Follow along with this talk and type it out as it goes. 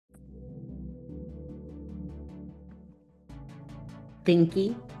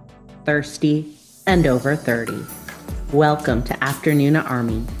Thinky, thirsty, and over 30. Welcome to Afternoon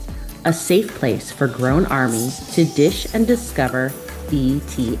Army, a safe place for grown armies to dish and discover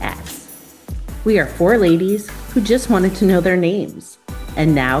BTS. We are four ladies who just wanted to know their names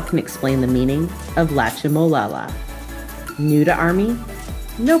and now can explain the meaning of Lachimolala. New to Army?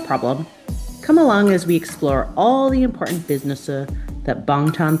 No problem. Come along as we explore all the important businesses that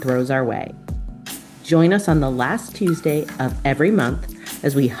Bangtan throws our way. Join us on the last Tuesday of every month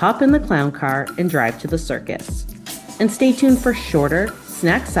as we hop in the clown car and drive to the circus. And stay tuned for shorter,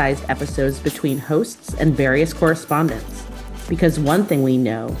 snack-sized episodes between hosts and various correspondents. Because one thing we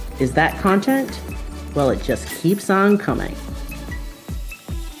know is that content, well, it just keeps on coming.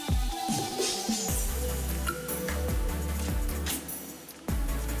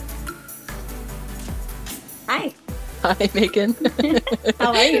 Hi. Hi, Megan.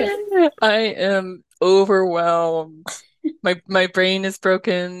 How are you? I am overwhelmed. My brain is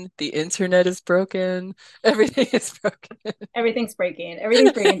broken. The internet is broken. Everything is broken. Everything's breaking.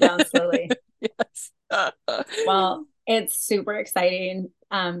 Everything's breaking down slowly. Yes. Well, it's super exciting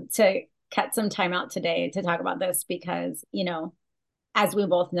to cut some time out today to talk about this because, as we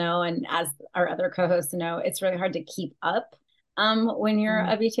both know, and as our other co-hosts know, it's really hard to keep up when you're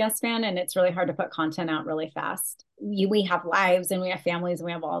a BTS fan, and it's really hard to put content out really fast. We have lives and we have families and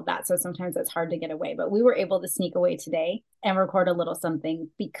we have all of that. So sometimes it's hard to get away, but we were able to sneak away today and record a little something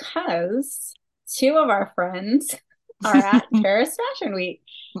because two of our friends are at Paris Fashion Week.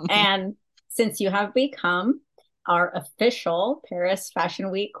 And since you have become our official Paris Fashion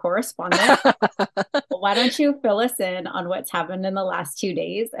Week correspondent, why don't you fill us in on what's happened in the last 2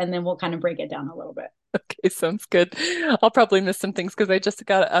 days, and then we'll kind of break it down a little bit. Okay, sounds good. I'll probably miss some things because I just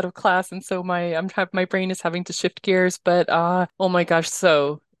got out of class, and so my brain is having to shift gears. But oh my gosh,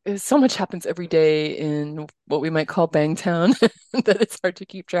 so much happens every day in what we might call Bangtown that it's hard to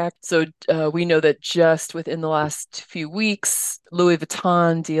keep track. So we know that just within the last few weeks, Louis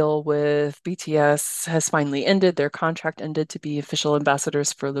Vuitton deal with BTS has finally ended. Their contract ended to be official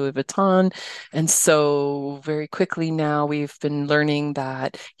ambassadors for Louis Vuitton. And so very quickly now we've been learning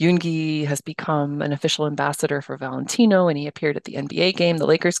that Yoongi has become an official ambassador for Valentino, and he appeared at the NBA game, the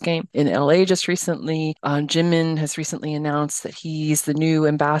Lakers game in LA just recently. Jimin has recently announced that he's the new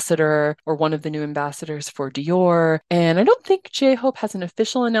ambassador or one of the new ambassadors for Dior. And I don't think J-Hope has an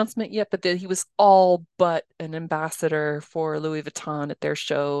official announcement yet, but that he was all but an ambassador for Louis Vuitton at their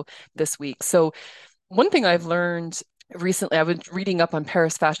show this week. So one thing I've learned recently, I've been reading up on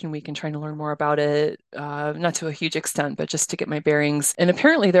Paris Fashion Week and trying to learn more about it, not to a huge extent, but just to get my bearings. And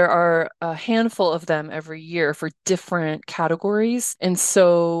apparently there are a handful of them every year for different categories. And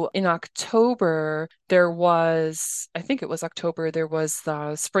so in October, I think it was October, there was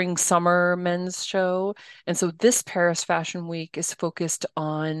the spring summer men's show. And so this Paris Fashion Week is focused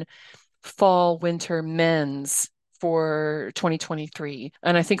on fall winter men's for 2023.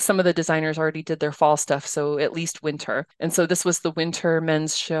 And I think some of the designers already did their fall stuff, so at least winter. And so this was the winter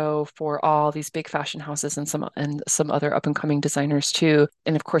men's show for all these big fashion houses and some other up and coming designers too.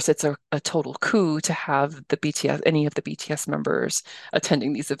 And of course, it's a total coup to have any of the BTS members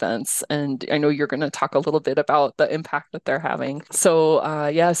attending these events. And I know you're going to talk a little bit about the impact that they're having. So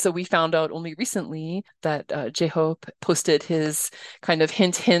so we found out only recently that J-Hope posted his kind of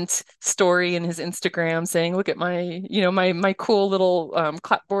hint story in his Instagram saying, look at my cool little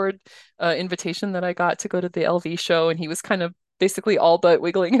clapboard invitation that I got to go to the LV show. And he was kind of basically all but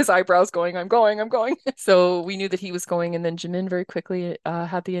wiggling his eyebrows going, I'm going, I'm going. So we knew that he was going. And then Jimin very quickly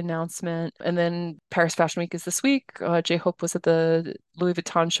had the announcement. And then Paris Fashion Week is this week. J-Hope was at the Louis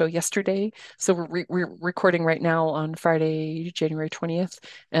Vuitton show yesterday. So we're recording right now on Friday, January 20th.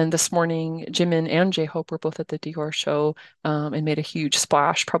 And this morning, Jimin and J-Hope were both at the Dior show and made a huge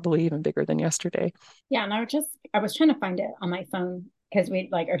splash, probably even bigger than yesterday. Yeah, and I was trying to find it on my phone because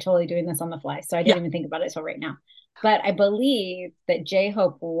we are totally doing this on the fly. So I didn't even think about it till right now. But I believe that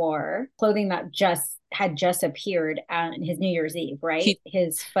J-Hope wore clothing that had just appeared on his New Year's Eve, right?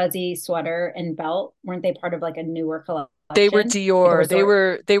 His fuzzy sweater and belt, weren't they part of like a newer collection? They were Like a Dior. They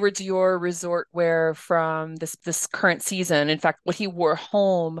resort? were Dior resort wear from this current season. In fact, what he wore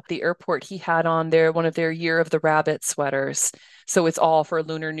home at the airport, he had on one of their Year of the Rabbit sweaters. So it's all for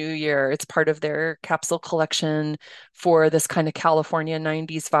Lunar New Year. It's part of their capsule collection for this kind of California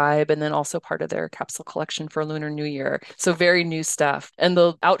 90s vibe, and then also part of their capsule collection for Lunar New Year. So very new stuff. And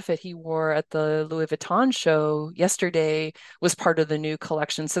the outfit he wore at the Louis Vuitton show yesterday was part of the new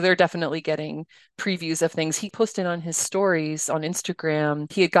collection. So they're definitely getting previews of things. He posted on his story stories on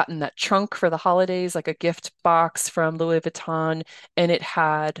Instagram. He had gotten that trunk for the holidays, like a gift box from Louis Vuitton, and it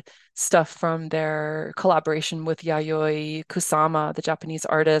had stuff from their collaboration with Yayoi Kusama, the Japanese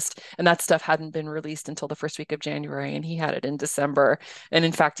artist. And that stuff hadn't been released until the first week of January, and he had it in December. And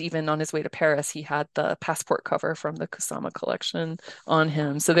in fact, even on his way to Paris, he had the passport cover from the Kusama collection on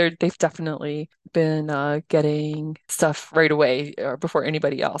him. So they've definitely been getting stuff right away before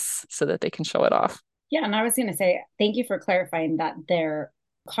anybody else so that they can show it off. Yeah, and I was going to say, thank you for clarifying that their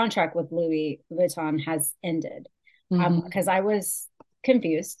contract with Louis Vuitton has ended. Hmm. Because I was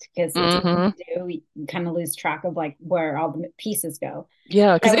confused because it's easy Hmm. to do. We kind of lose track of like where all the pieces go.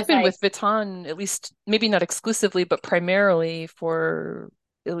 Yeah, But because I they've was been like, with Vuitton at least, maybe not exclusively, but primarily for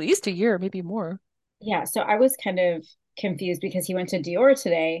at least a year, maybe more. yeah. So I was kind of confused because he went to Dior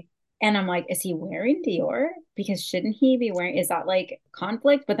today. And I'm like, is he wearing Dior? Because shouldn't he be wearing, is that like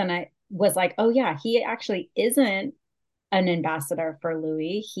conflict? But then I was like, oh yeah, he actually isn't an ambassador for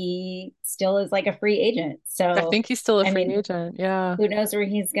Louis. He still is like a free agent. I So, think he's still a I free mean, agent. Yeah. who knows where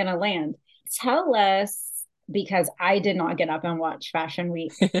he's going to land? Tell us, because I did not get up and watch Fashion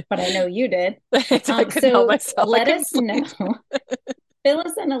Week, but I know you did. I couldn't help So myself. I let couldn't us know, sleep. fill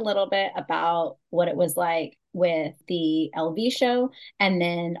us in a little bit about what it was like with the LV show and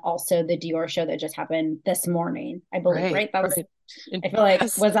then also the Dior show that just happened this morning, I believe, Right, right? That was, right. And I feel like,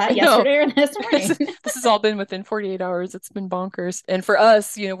 yes, was I that know. yesterday or this This morning? is- this has all been within 48 hours. It's been bonkers. And for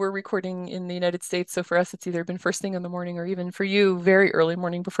us, we're recording in the United States. So for us, it's either been first thing in the morning or even for you, very early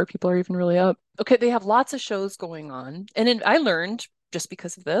morning before people are even really up. Okay, they have lots of shows going on. I learned just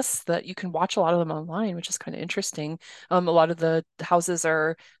because of this that you can watch a lot of them online, which is kind of interesting. A lot of the houses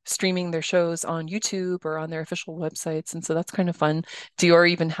are streaming their shows on YouTube or on their official websites. And so that's kind of fun. Dior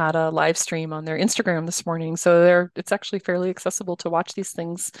even had a live stream on their Instagram this morning. So it's actually fairly accessible to watch these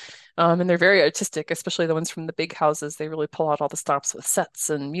things. And they're very artistic, especially the ones from the big houses. They really pull out all the stops with sets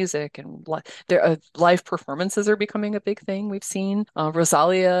and music, and their live performances are becoming a big thing we've seen.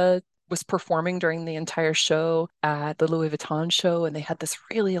 Rosalia was performing during the entire show at the Louis Vuitton show, and they had this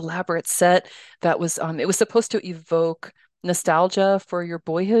really elaborate set that was it was supposed to evoke nostalgia for your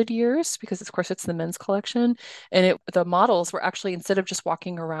boyhood years because of course it's the men's collection, and the models were actually, instead of just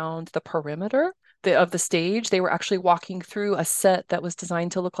walking around the perimeter of the stage, they were actually walking through a set that was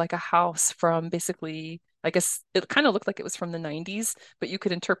designed to look like a house from basically, I guess it kind of looked like it was from the 90s, but you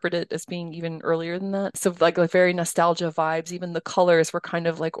could interpret it as being even earlier than that. So like very nostalgia vibes. Even the colors were kind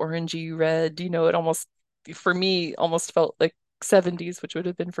of like orangey red. It almost, for me, almost felt like 70s, which would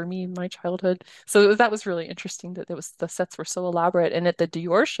have been for me in my childhood. So that was really interesting that the sets were so elaborate. And at the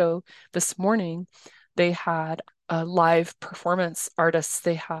Dior show this morning, they had live performance artists.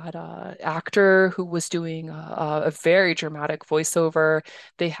 They had an actor who was doing a very dramatic voiceover.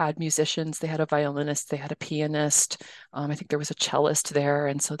 They had musicians. They had a violinist. They had a pianist. I think there was a cellist there,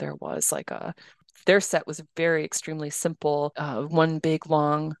 and so there was like their set was very extremely simple. One big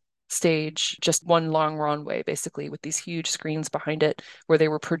long stage, just one long runway, basically, with these huge screens behind it where they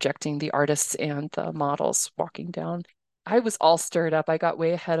were projecting the artists and the models walking down. I was all stirred up. I got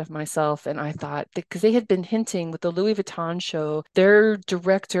way ahead of myself and I thought, because they had been hinting with the Louis Vuitton show, their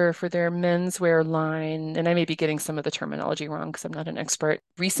director for their menswear line, and I may be getting some of the terminology wrong because I'm not an expert,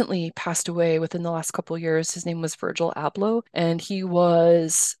 recently passed away within the last couple of years. His name was Virgil Abloh, and he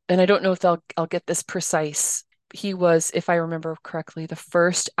was, and I don't know if I'll get this precise. He was, if I remember correctly, the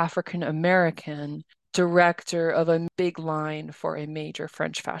first African American director of a big line for a major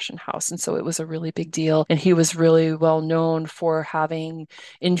French fashion house. And so it was a really big deal. And he was really well known for having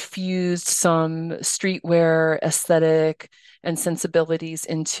infused some streetwear aesthetic and sensibilities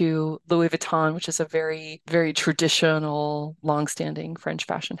into Louis Vuitton, which is a very, very traditional, long-standing French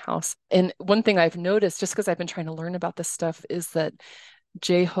fashion house. And one thing I've noticed, just because I've been trying to learn about this stuff, is that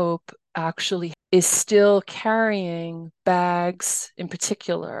J-Hope actually is still carrying bags in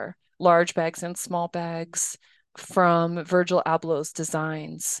particular, large bags and small bags from Virgil Abloh's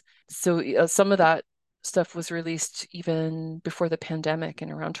designs. So some of that stuff was released even before the pandemic in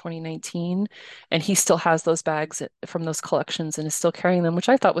around 2019. And he still has those bags from those collections and is still carrying them, which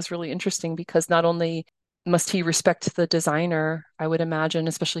I thought was really interesting because not only must he respect the designer, I would imagine,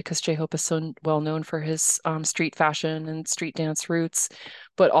 especially because J-Hope is so well known for his street fashion and street dance roots.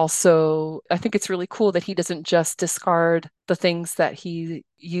 But also, I think it's really cool that he doesn't just discard the things that he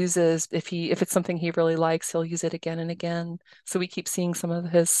uses. If it's something he really likes, he'll use it again and again. So we keep seeing some of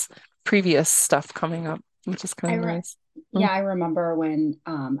his previous stuff coming up, which is kind I of re nice. Yeah, I remember when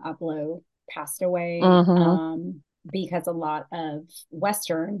Upload passed away, Mm-hmm. because a lot of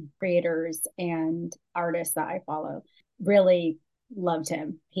Western creators and artists that I follow really loved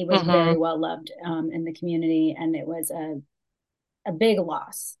him. He was Hmm. very well loved in the community, and it was a big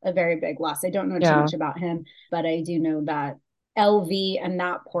loss, a very big loss. I don't know too Yeah. much about him, but I do know that LV and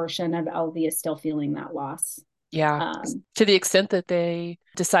that portion of LV is still feeling that loss. Yeah, Um, to the extent that they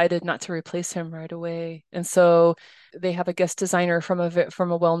decided not to replace him right away. And so they have a guest designer from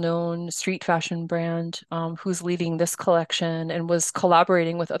a well-known street fashion brand who's leading this collection and was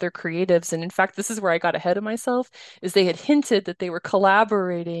collaborating with other creatives. And in fact, this is where I got ahead of myself, is they had hinted that they were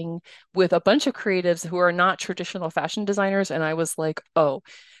collaborating with a bunch of creatives who are not traditional fashion designers. And I was like, oh,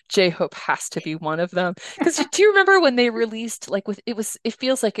 J-Hope has to be one of them. Because do you remember when they released like it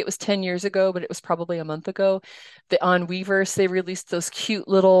feels like it was 10 years ago, but it was probably a month ago on Weverse, they released those cute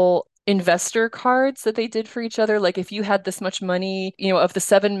little investor cards that they did for each other. Like if you had this much money, of the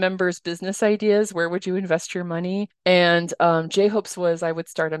seven members' business ideas, where would you invest your money? And J-Hope's was I would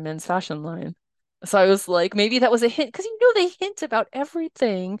start a men's fashion line. So I was like, maybe that was a hint because they hint about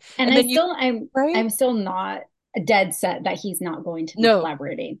everything. and And then right? I'm still not dead set that he's not going to be No,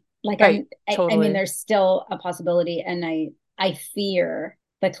 collaborating. Like right, I mean, totally. there's still a possibility, and I fear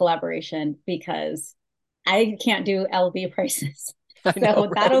the collaboration because I can't do LV prices. I know,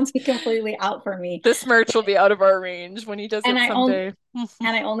 So that'll right? be completely out for me. This merch will be out of our range when he does And it someday.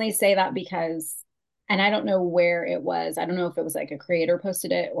 I only say that because, and I don't know where it was. I don't know if it was like a creator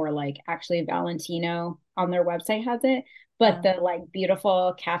posted it or like actually Valentino on their website has it. But Yeah. the like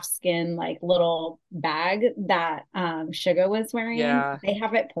beautiful calfskin like little bag that Suga was wearing, Yeah. they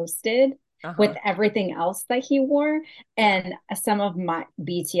have it posted with Uh-huh. everything else that he wore. And some of my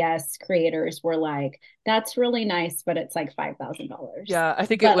BTS creators were like, that's really nice, but it's like $5,000. Yeah, I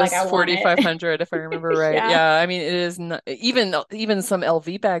think it But like was I want it. 4,500 if I remember right. Yeah. Yeah, I mean it is not even some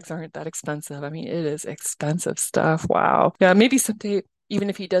LV bags aren't that expensive. I mean it is expensive stuff. Wow. Yeah, maybe someday even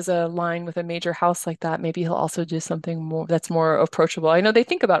if he does a line with a major house like that, maybe he'll also do something more that's more approachable. I know they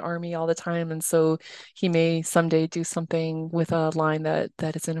think about Army all the time, and so he may someday do something with a line that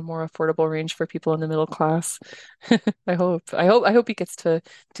is in a more affordable range for people in the middle class. I hope. I hope he gets to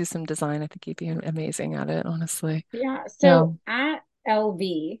do some design. I think he'd be amazing at it, honestly. Yeah. Yeah. So at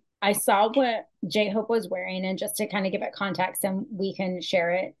LV, I saw what J Hope was wearing, and just to kind of give it context, and we can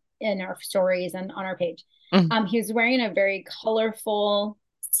share it in our stories and on our page. Mm. He was wearing a very colorful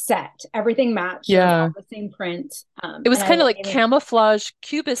set. Everything matched. It was all Yeah. the same print. It was And I kind of won't like even, camouflage,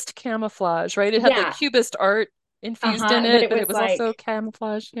 cubist camouflage, right? It had like yeah, cubist art infused in but it, but it was also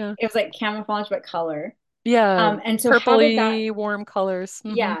camouflage. Yeah. it was like camouflage but color. Yeah. And so how did that Purpley, warm colors.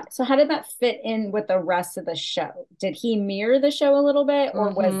 Yeah. So how did that fit in with the rest of the show? Did he mirror the show a little bit, or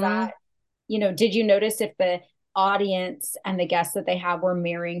was Hmm. that, did you notice if the audience and the guests that they have were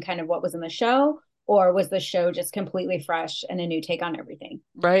mirroring kind of what was in the show, or was the show just completely fresh and a new take on everything?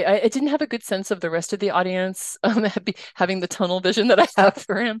 Right. I didn't have a good sense of the rest of the audience having the tunnel vision that I have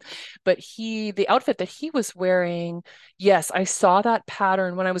for him. But the outfit that he was wearing, yes, I saw that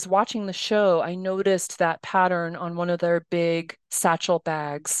pattern when I was watching the show. I noticed that pattern on one of their big satchel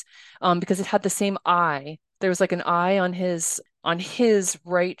bags, because it had the same eye. There was like an eye on his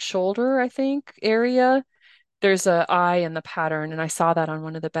right shoulder, I think, area. There's a eye in the pattern, and I saw that on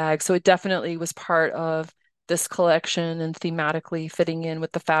one of the bags. So it definitely was part of this collection and thematically fitting in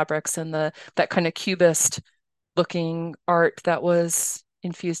with the fabrics and the that kind of cubist looking art that was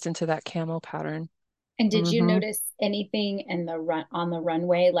infused into that camo pattern. And did you Hmm. notice anything in the run on the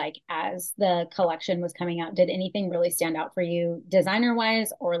runway, like as the collection was coming out? Did anything really stand out for you, designer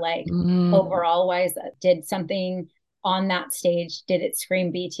wise, or like Mm. overall wise? Did something on that stage, did it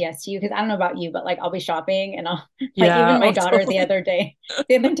scream BTS to you? Because I don't know about you, but like I'll be shopping and I'll like Yeah, even my oh, daughter totally. the other day,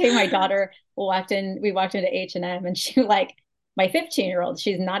 my daughter we walked into H&M and she like my 15-year-old,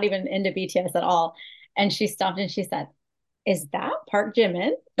 she's not even into BTS at all. And she stopped and she said, is that Park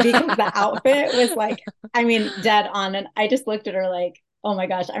Jimin? Because the outfit was like, I mean, dead on. And I just looked at her like, oh my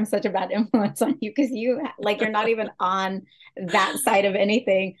gosh, I'm such a bad influence on you because you like you're not even on that side of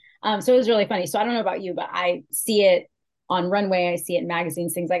anything. So it was really funny. So I don't know about you, but I see it on runway, I see it in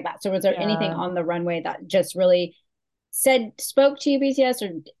magazines, things like that. So was there anything Yeah, on the runway that just really spoke to you, BTS? Or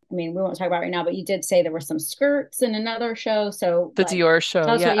I mean, we won't talk about it right now, but you did say there were some skirts in another show. So the like Dior show.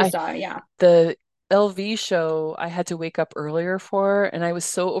 tell us Yeah, what you I saw. Yeah. the LV show I had to wake up earlier for, and I was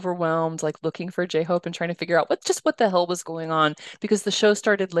so overwhelmed, like looking for J-Hope and trying to figure out what the hell was going on because the show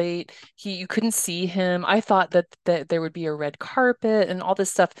started late. You couldn't see him. I thought that there would be a red carpet and all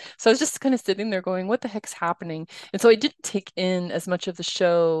this stuff. So I was just kind of sitting there going, what the heck's happening? And so I didn't take in as much of the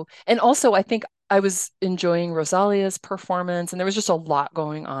show. And also I think I was enjoying Rosalia's performance, and there was just a lot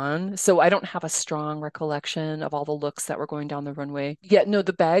going on. So I don't have a strong recollection of all the looks that were going down the runway. Yeah, no,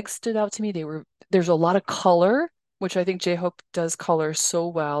 the bags stood out to me. There's a lot of color which I think J-Hope does color so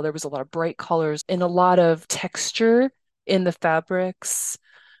well. There was a lot of bright colors and a lot of texture in the fabrics.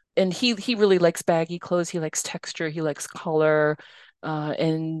 And he really likes baggy clothes. He likes texture. He likes color.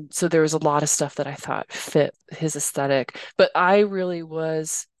 And so there was a lot of stuff that I thought fit his aesthetic. But I really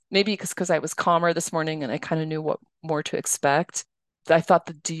was maybe because I was calmer this morning and I kind of knew what more to expect. I thought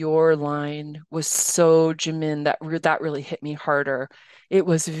the Dior line was so Jimin that really hit me harder. It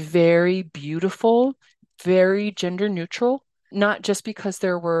was very beautiful, very gender neutral, not just because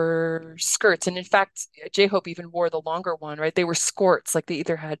there were skirts. And in fact, J-Hope even wore the longer one, right? They were skirts, like they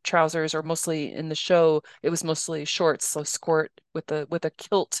either had trousers or mostly in the show, it was mostly shorts, so skirt with a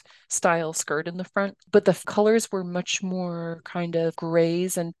kilt style skirt in the front. But the colors were much more kind of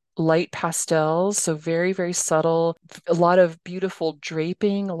grays and light pastels, so very, very subtle. A lot of beautiful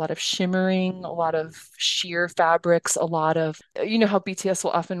draping, a lot of shimmering, a lot of sheer fabrics, a lot of, you know how BTS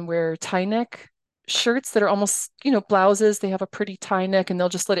will often wear tie neck shirts that are almost, blouses. They have a pretty tie neck and they'll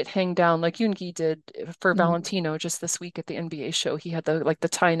just let it hang down like Yoongi did for Mhm. Valentino just this week at the NBA show. He had the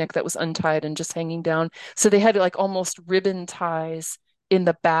tie neck that was untied and just hanging down. So they had like almost ribbon ties in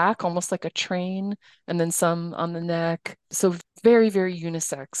the back, almost like a train, and then some on the neck. So very, very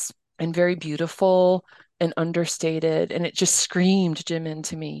unisex and very beautiful and understated. And it just screamed Jimin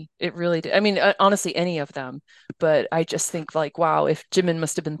to me. It really did. I mean, honestly, any of them. But I just think like, wow, if Jimin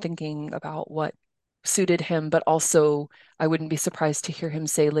must have been thinking about what suited him, but also I wouldn't be surprised to hear him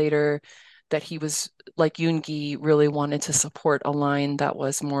say later that he was like Yoongi really wanted to support a line that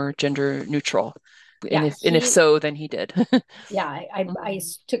was more gender neutral. Yeah, And if so, then he did. yeah,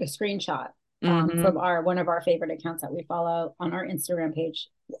 took a screenshot Hmm. from our one of our favorite accounts that we follow on our Instagram page.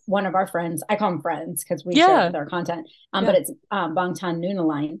 One of our friends, I call them friends because we share Yeah. with our content. But Yeah. it's Bangtan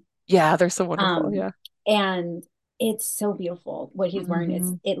Noonaline. Yeah, they're so wonderful. Um, Yeah. and it's so beautiful what he's wearing.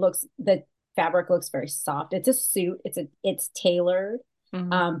 Hmm. The fabric looks very soft. It's a suit. It's tailored, Hmm.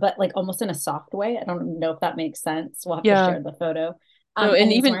 but like almost in a soft way. I don't know if that makes sense. We'll have to Yeah. share the photo. No, And and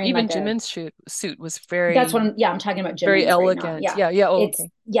he's even wearing even like a Jimin's suit was that's what very, I'm talking about very Jimin's right now. elegant. Yeah. Yeah, yeah. Oh, It's okay.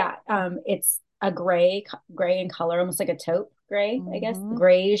 it's a gray in color, almost like a taupe gray, I guess. Hmm.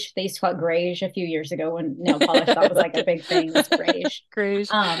 Grayish. They used to call it grayish a few years ago when nail polish I that was like like a it. big thing, was grayish. Great.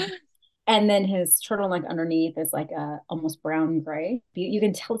 Um, and then his turtleneck underneath is like a almost brown gray. You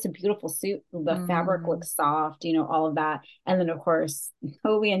can tell it's a beautiful suit. The fabric Hmm. looks soft, all of that. And then of course,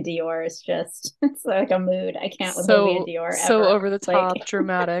 Hobie and Dior is just it's like a mood. I can't with Hobie and So Dior so ever. over the Like top,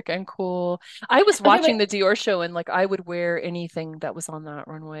 dramatic and cool. I was okay, watching but the Dior show and like I would wear anything that was on that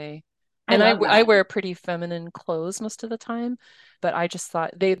runway. I And love I that. wear pretty feminine clothes most of the time, but I just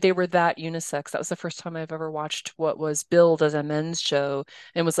thought they were that unisex. That was the first time I've ever watched what was billed as a men's show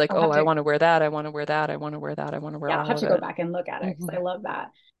and was like, I'll "Oh, have I to want to wear that. I want to wear that. I want to wear that. I want to wear Yeah, I'll all have of to go it." back and look at it because Hmm. I love that.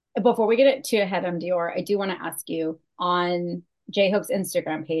 Before we get it to ahead on Dior, I do want to ask you on J Hope's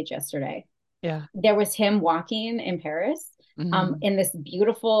Instagram page yesterday, Yeah. there was him walking in Paris Hmm. in this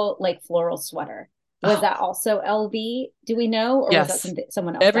beautiful like floral sweater. Was Oh, that also LV? Do we know, or was that yes. something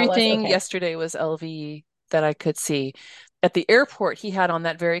someone else that was? Everything Okay. yesterday was LV that I could see. At the airport, he had on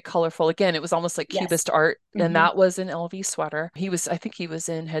that very colorful, again, it was almost like Yes. Cubist art, and Hmm. that was an LV sweater. I think he was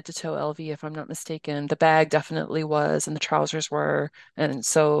in head to toe LV, if I'm not mistaken. The bag definitely was, and the trousers were. And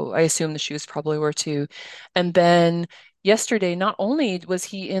so I assume the shoes probably were too. And then yesterday, not only was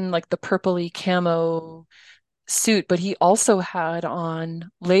he in like the purpley camo suit, but he also had on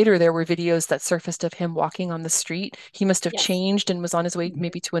later there were videos that surfaced of him walking on the street. He must have Yes. changed and was on his way Hmm.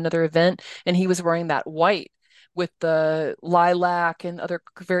 maybe to another event, and he was wearing that white with the lilac and other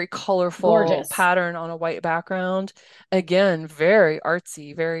very colorful Gorgeous. pattern on a white background. Again, very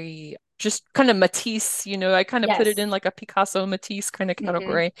artsy, very just kind of Matisse, I kind of put it Yes. in like a Picasso Matisse kind of Hmm.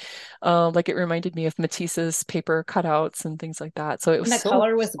 category. Like it reminded me of Matisse's paper cutouts and things like that. So it was And the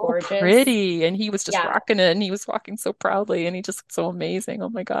color was so gorgeous. pretty. And he was just Yeah. rocking it and he was walking so proudly and he just looked so amazing. Oh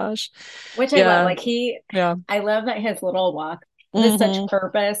my gosh. Which I love. Yeah. Like Yeah. I love that his little walk with such Hmm.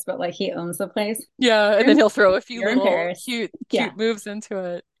 purpose, but like he owns the place. Yeah. And You're then in, he'll throw a few you're in little Paris. Yeah. cute moves into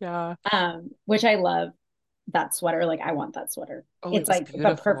it. Yeah. Which I love that sweater. Like I want that sweater. Oh, it It's was like the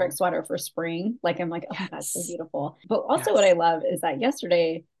perfect beautiful. sweater for spring. Like I'm like, oh my God, so Yes. beautiful. But also what I Yes. love is that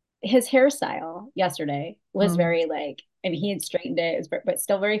yesterday, his hairstyle yesterday was Mm. very like, and he had straightened it, but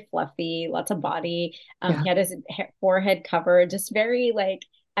still very fluffy, lots of body. Yeah. He had his forehead covered, just very like,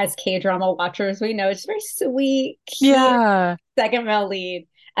 as K-drama watchers, we know, just very sweet, cute Yeah. second male lead.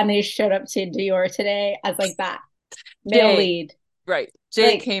 And they showed up to Dior today as like that male Jay. lead. Right.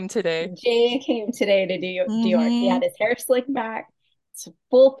 Jay Like came today. Jay came today to Dior. He Hmm. had his hair slicked back,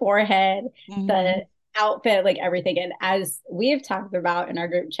 full forehead, Hmm. the outfit, like everything. And as we have talked about in our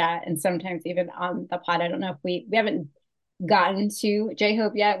group chat and sometimes even on the pod, I don't know if we haven't gotten to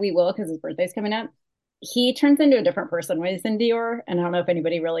J-Hope yet. We will because his birthday's coming up. He turns into a different person when he's in Dior. And I don't know if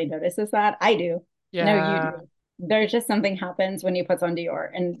anybody really notices that. I do. No, you Yeah. do. There's just something happens when he puts on Dior.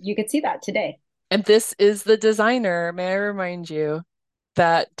 And you could see that today. And this is the designer, may I remind you,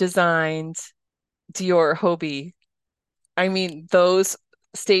 that designed Dior Hobie. I mean, those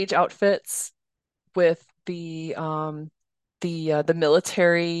stage outfits with the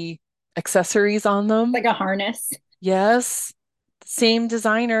military accessories on them. Like a harness. Yes, same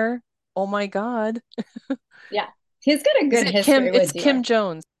designer. Oh my God. Yeah. He's got a Is good it Kim? history It's with Kim Dior.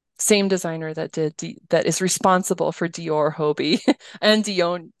 Jones, same designer that did that is responsible for Dior Hobie and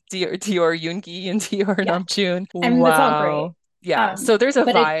Dior Yoongi and Dior Yeah. Namjoon. I mean, that's all great. Wow. Yeah. So there's a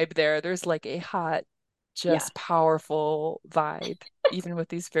But it, vibe there. There's like a hot, yeah. just powerful vibe, even with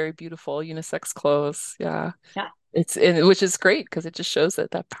these very beautiful unisex clothes. Yeah. Yeah. Which is great because it just shows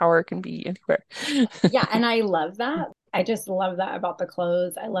that that power can be anywhere. Yeah. And I love that. I just love that about the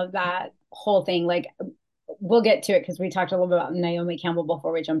clothes. I love that whole thing. Like, we'll get to it because we talked a little bit about Naomi Campbell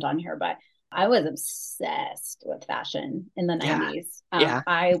before we jumped on here, but I was obsessed with fashion in the Yeah. 90s. Yeah.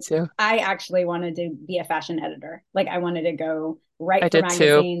 Me too. I actually wanted to be a fashion editor. Like, I wanted to go I write for did too.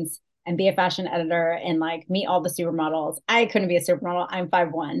 magazines and be a fashion editor and like meet all the supermodels. I couldn't be a supermodel. I'm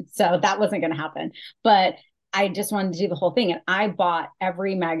 5'1", so that wasn't going to happen. But I just wanted to do the whole thing. And I bought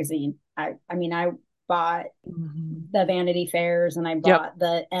every magazine. I mean, I bought Mhm. the Vanity Fairs and I Yep. bought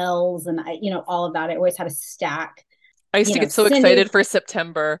the L's and all of that. I always had a stack. I used to get so excited Cindy, for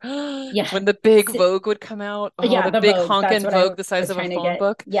September yeah, when the big Vogue would come out. Oh, yeah, the the big Vogues. That's honkin' what I Vogue the size was of a trying to phone get.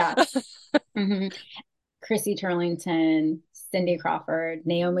 book. Yeah. hmm Chrissy Turlington, Cindy Crawford,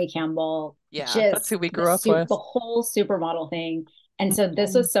 Naomi Campbell, Yeah, that's just who we grew up with. the whole supermodel thing. And so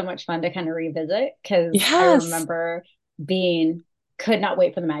this Mhm. was so much fun to kind of revisit because I Yes, remember being could not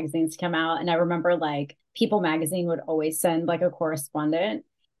wait for the magazines to come out. And I remember like People magazine would always send like a correspondent.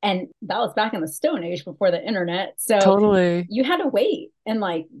 And that was back in the Stone Age before the internet. So totally. you had to wait and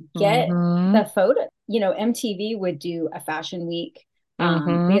like get Hmm. the photo. MTV would do a fashion week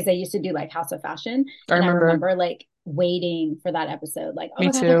Hmm. because they used to do like House of Fashion. I And I remember. remember like waiting for that episode, like, oh Me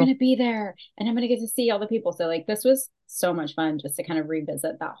my God, they're too. going to be there and I'm going to get to see all the people. So, like, this was so much fun just to kind of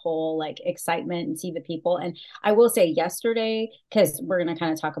revisit that whole like excitement and see the people. And I will say, yesterday, because we're going to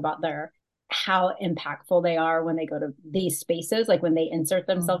kind of talk about how impactful they are when they go to these spaces, like when they insert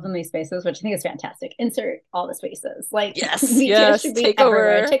themselves in Mhm. these spaces, which I think is fantastic. Insert all the spaces. Like Yes, BTS yes. should be Take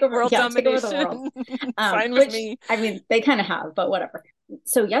everywhere. over Take over, world yeah, take over the world. domination. Fine with Which me. I mean, they kind of have, but whatever.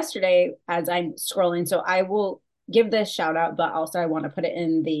 So yesterday, as I'm scrolling, so I will give this shout out, but also I want to put it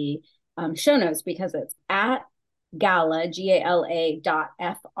in the show notes because it's at Gala, GALA.FR.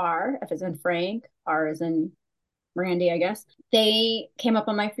 F is in Frank, R is in Randy, I guess. They came up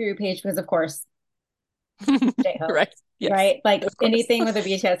on my For You page because, of course, J-Hope, Right. Yes, right? Like of course. anything with a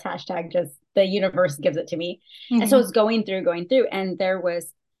BTS hashtag, just the universe gives it to me. And so I Hmm. was going through, and there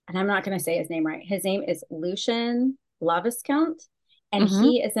was, and I'm not going to say his name right. His name is Lucian Laviscount, and Hmm.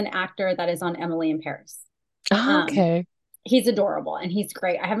 he is an actor that is on Emily in Paris. Um, Okay. he's adorable and he's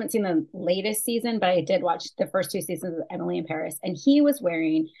great. I haven't seen the latest season, but I did watch the first two seasons of Emily in Paris, and he was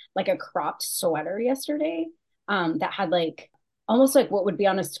wearing like a cropped sweater yesterday, that had like almost like what would be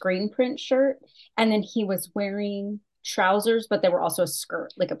on a screen print shirt, and then he was wearing trousers, but they were also a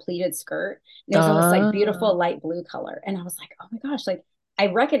skirt, like a pleated skirt, and it was in this like Ah, beautiful light blue color, and I was like, oh my gosh, like I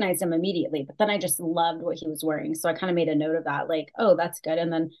recognized him immediately, but then I just loved what he was wearing. So I kind of made a note of that, like, oh, that's good.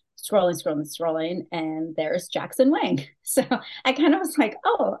 And then scrolling, and there's Jackson Wang. So I kind of was like,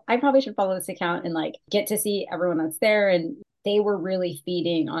 oh, I probably should follow this account and like get to see everyone that's there. And they were really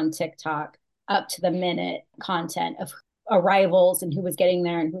feeding on TikTok up to the minute content of arrivals and who was getting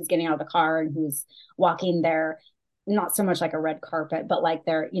there and who's getting out of the car and who's walking there. Not so much like a red carpet, but like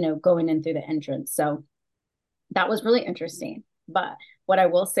they're, going in through the entrance. So that was really interesting. But what I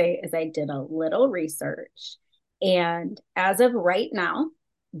will say is I did a little research. And as of right now,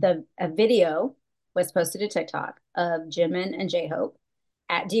 a video was posted to TikTok of Jimin and J-Hope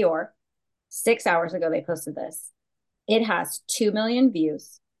at Dior. 6 hours ago, they posted this. It has 2 million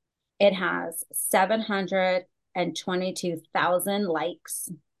views. It has 722,000 likes.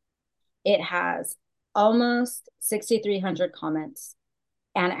 It has almost 6,300 comments,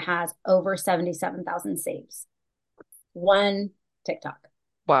 and it has over 77,000 saves. One TikTok.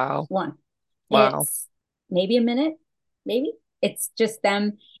 wow. One. Wow. It's maybe a minute, maybe. It's just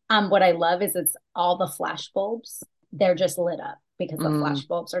them. What I love is it's all the flash bulbs. They're just lit up because the Mm. flash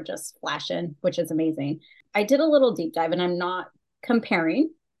bulbs are just flashing, which is amazing. I did a little deep dive and I'm not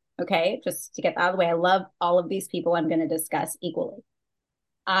comparing. Okay, just to get that out of the way, I love all of these people I'm going to discuss equally.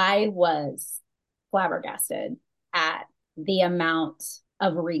 I was flabbergasted at the amount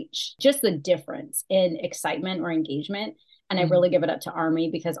of reach, just the difference in excitement or engagement. And I really give it up to Army,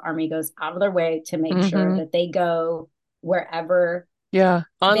 because Army goes out of their way to make sure that they go wherever. Yeah.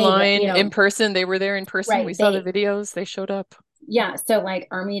 they go, Online, in person, they were there in person. We right. saw the videos, they showed up. Yeah. So like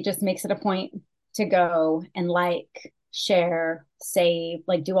Army just makes it a point to go and like, share, save,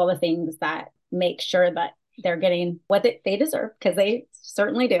 like do all the things that make sure that they're getting what they deserve, because they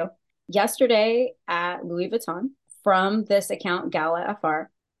certainly do. Yesterday at Louis Vuitton, from this account, Gala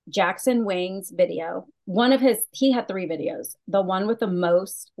FR, Jackson Wang's video, he had 3 videos. The one with the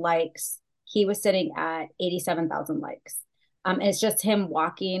most likes, he was sitting at 87,000 likes. And it's just him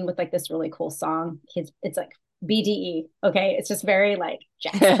walking with like this really cool song. It's like BDE. Okay. It's just very like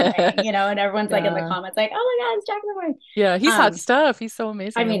Jackson Wang, and everyone's like in the comments, like, oh my God, it's Jackson Wang. Yeah, he's hot stuff. He's so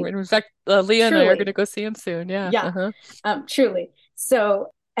amazing. I mean, in fact, Leah and I are going to go see him soon. Yeah. Yeah. Truly. So,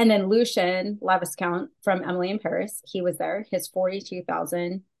 and then Lucien Laviscount from Emily in Paris, he was there. His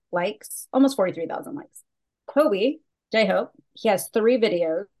 42,000 likes, almost 43,000 likes. Kobe, J-Hope, he has 3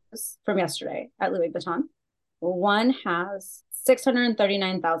 videos from yesterday at Louis Vuitton. One has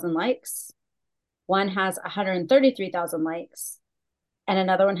 639,000 likes. One has 133,000 likes. And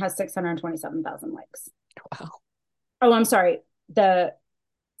another one has 627,000 likes. Wow. Oh, I'm sorry. The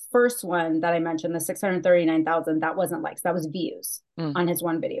first one that I mentioned, the 639,000, that wasn't likes, that was views on his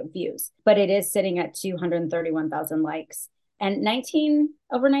one video, views. But it is sitting at 231,000 likes and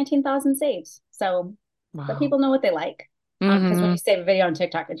over 19,000 saves. So the people know what they like. Because when you save a video on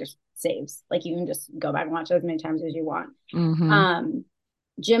TikTok, it just saves. Like you can just go back and watch it as many times as you want.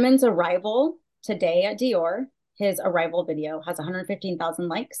 Jimin's arrival today at Dior, his arrival video has 115,000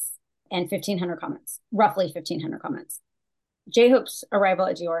 likes and 1,500 comments, roughly 1,500 comments. J-Hope's arrival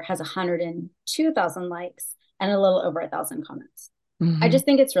at Dior has 102,000 likes and a little over 1,000 comments. I just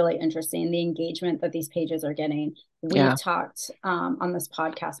think it's really interesting, the engagement that these pages are getting. We've talked on this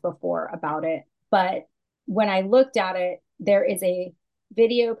podcast before about it, but when I looked at it, there is a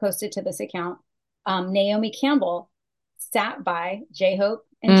video posted to this account. Naomi Campbell sat by J-Hope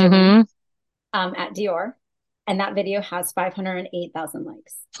and Jimin at Dior, and that video has 508,000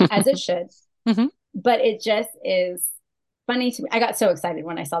 likes, as it should. But it just is funny to me. I got so excited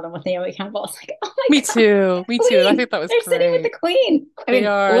when I saw them with Naomi Campbell. I was like, oh my God. Me too. I think that was They're great. sitting with the queen. I mean,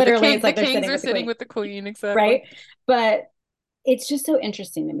 literally, it's like the they're kings are sitting with the queen, exactly. Right? But it's just so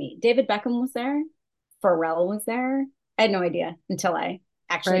interesting to me. David Beckham was there. Pharrell was there. I had no idea until I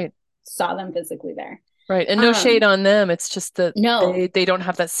actually saw them physically there. Right. And no shade on them. It's just that no, they don't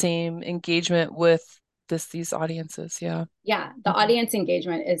have that same engagement with these audiences. Yeah. Yeah. The audience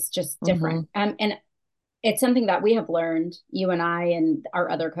engagement is just different. And it's something that we have learned, you and I and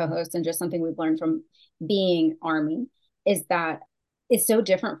our other co-hosts, and just something we've learned from being Army, is that it's so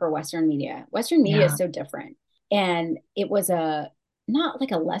different for Western media. Western media is so different. And it was not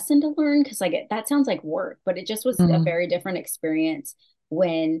like a lesson to learn, because like that sounds like work, but it just was a very different experience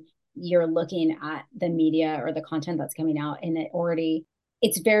when you're looking at the media or the content that's coming out. And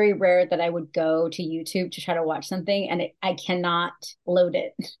it's very rare that I would go to YouTube to try to watch something and I cannot load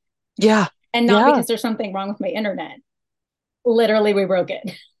it. Yeah. And not because there's something wrong with my internet. Literally, we broke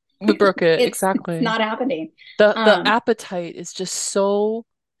it. We broke it. Exactly. It's not happening. The appetite is just so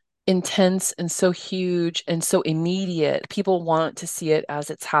intense and so huge and so immediate. People want to see it as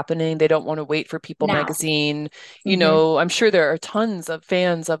it's happening. They don't want to wait for People magazine. You know, I'm sure there are tons of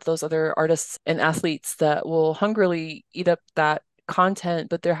fans of those other artists and athletes that will hungrily eat up that content,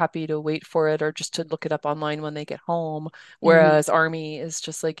 but they're happy to wait for it or just to look it up online when they get home. Whereas Army is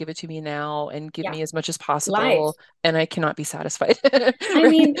just like, give it to me now and give me as much as possible. Live. And I cannot be satisfied. I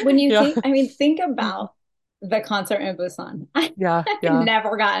mean, when you think about the concert in Busan.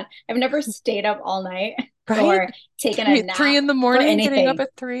 I've never stayed up all night or taken a nap. 3 a.m, getting up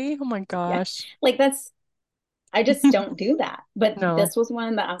at 3. Oh my gosh. Like I just don't do that. But this was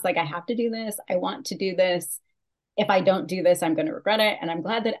one that I was like, I have to do this. I want to do this. If I don't do this, I'm going to regret it. And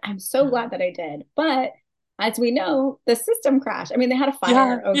I'm so glad that I did. But as we know, the system crashed. I mean, they had a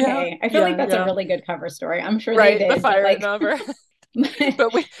fire. I feel like that's a really good cover story. I'm sure they did. The fire number.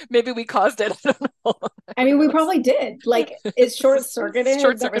 But maybe we caused it. I don't know. I mean, we probably did. Like, it's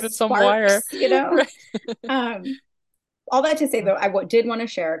short-circuited some wire. You know? All that to say, though, I did want to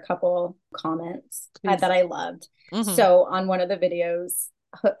share a couple comments that I loved. So on one of the videos,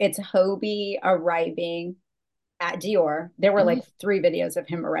 it's Hobie arriving at Dior. There were like 3 videos of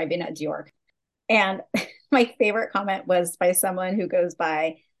him arriving at Dior. And my favorite comment was by someone who goes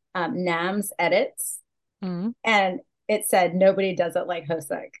by Nam's Edits. And it said, nobody does it like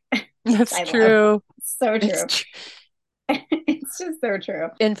Hosek, which That's I love. true. So It's true. true. It's just so true.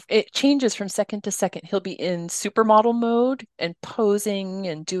 And it changes from second to second. He'll be in supermodel mode and posing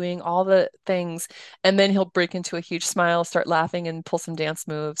and doing all the things, and then he'll break into a huge smile, start laughing, and pull some dance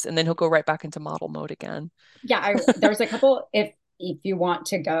moves, and then he'll go right back into model mode again. Yeah, there's a couple, if you want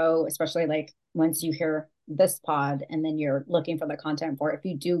to go, especially like once you hear this pod and then you're looking for the content for it, if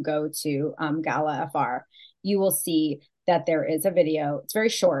you do go to Gala FR, you will see that there is a video. It's very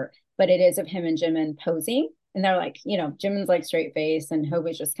short, but it is of him and Jimin posing. And they're like, Jimin's like straight face and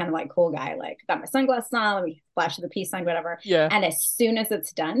Hobie's just kind of like cool guy, like got my sunglasses on, let me flash the peace sign, whatever. Yeah. And as soon as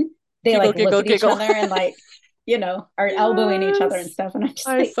it's done, they Giggle, like look giggle, at each giggle. other and like, are elbowing each other and Yes. stuff. And I'm just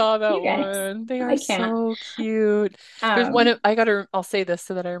I like, saw that you guys, one. They are I can't. so cute. There's one Um, of, I'll say this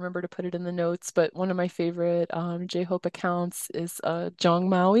so that I remember to put it in the notes, but one of my favorite J-Hope accounts is Jong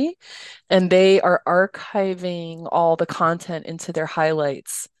Maui, and they are archiving all the content into their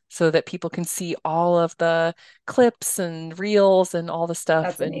highlights so that people can see all of the clips and reels and all the stuff.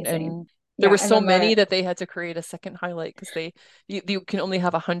 that's amazing. And there Yeah, were and so then many that they had to create a second highlight because you can only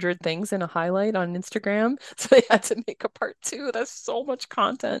have 100 things in a highlight on Instagram. So they had to make a part two. That's so much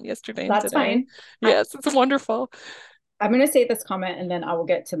content yesterday and that's today. fine. Yes, it's wonderful. I'm going to say this comment and then I will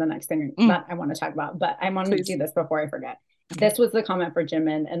get to the next thing Mm, that I want to talk about. But I want to do please. this before I forget. Okay. This was the comment for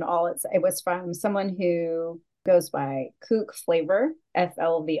Jimin, and it was from someone who goes by Kook Flavor,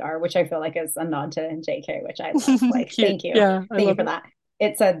 FLVR, which I feel like is a nod to JK, which I love. Like, Cute. thank you. Yeah, I Thank you love for it. that.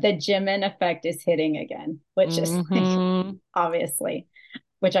 It said the Jimin effect is hitting again, which is like Hmm. obviously,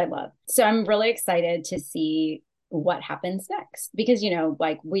 which I love. So I'm really excited to see what happens next because,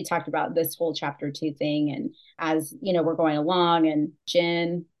 like we talked about this whole chapter 2 thing. And as, we're going along and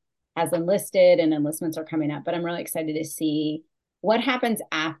Jin has enlisted and enlistments are coming up, but I'm really excited to see what happens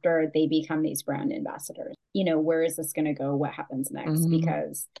after they become these brand ambassadors. Where is this going to go? What happens next? Hmm.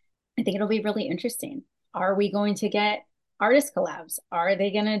 Because I think it'll be really interesting. Are we going to get artist collabs? Are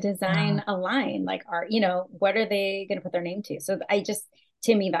they going to Yeah, design a line? Like, what are they going to put their name to? So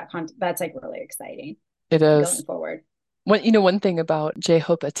to me, that's like really exciting it going is. forward. One thing about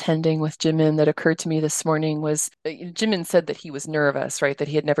J-Hope attending with Jimin that occurred to me this morning was Jimin said that he was nervous, right? That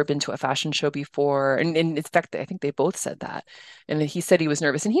he had never been to a fashion show before. And in fact, I think they both said that. And that he said he was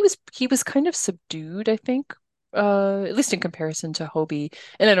nervous. And he was kind of subdued, I think, at least in comparison to Hobie.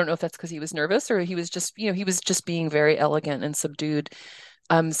 And I don't know if that's because he was nervous or he was just being very elegant and subdued.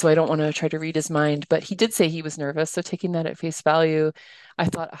 So I don't want to try to read his mind, but he did say he was nervous. So taking that at face value, I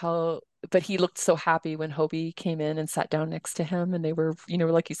thought but he looked so happy when Hobie came in and sat down next to him, and they were,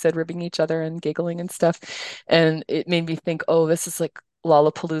 like you said, ribbing each other and giggling and stuff. And it made me think, oh, this is like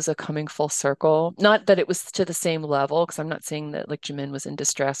Lollapalooza coming full circle. Not that it was to the same level, because I'm not saying that like Jimin was in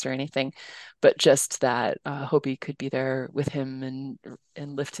distress or anything, but just that Hobie could be there with him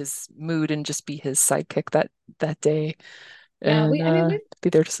and lift his mood and just be his sidekick that day Yeah, and I mean, be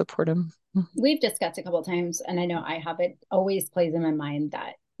there to support him. we've discussed a couple of times, and I know I have it always plays in my mind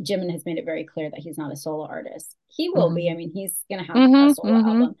that Jimin has made it very clear that he's not a solo artist. He will be. I Hmm. mean, he's going to have a Hmm. solo Hmm.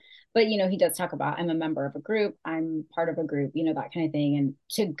 album, but he does talk about I'm a member of a group, I'm part of a group, that kind of thing. And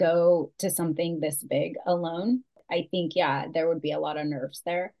to go to something this big alone, I think there would be a lot of nerves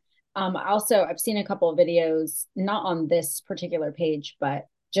there. Also, I've seen a couple of videos, not on this particular page, but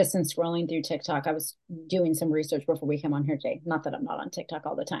just in scrolling through TikTok. I was doing some research before we came on here today. Not that I'm not on TikTok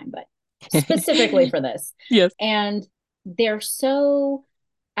all the time, but specifically for this. Yes. And they're so,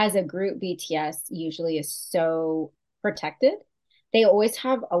 as a group, BTS usually is so protected. They always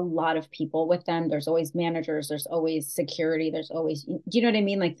have a lot of people with them. There's always managers, there's always security, there's always, do you know what I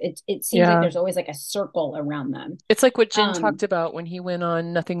mean? Like it seems like Yeah. there's always like a circle around them. It's like what Jin Um, talked about when he went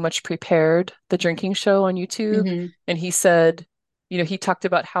on Nothing Much Prepared, the drinking show on YouTube. mhm. And he said, he talked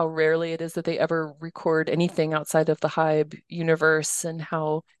about how rarely it is that they ever record anything outside of the Hybe universe and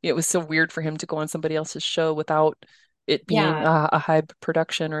how it was so weird for him to go on somebody else's show without it being Yeah. a Hybe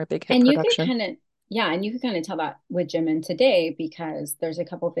production or a big hit And you can production. kind of, yeah, and you can kind of tell that with Jimin today because there's a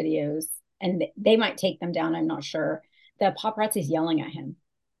couple videos and they might take them down. I'm not sure. The paparazzi's yelling at him,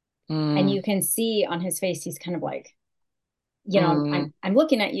 and Mm, you can see on his face he's kind of like, mm, I'm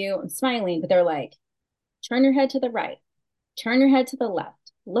looking at you, I'm smiling, but they're like, turn your head to the right, turn your head to the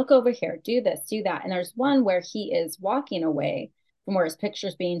left, look over here, do this, do that. And there's one where he is walking away from where his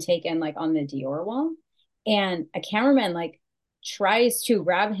picture's being taken, like on the Dior wall, and a cameraman like tries to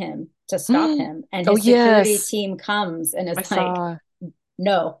grab him to stop mm. him, and Oh, his security yes. team comes and I is like, saw.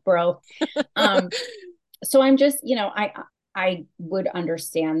 no, bro. Um, so I'm just, I would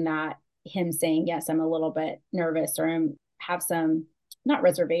understand that him saying, yes, I'm a little bit nervous or I'm have some not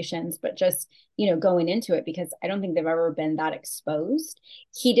reservations, but just, going into it, because I don't think they've ever been that exposed.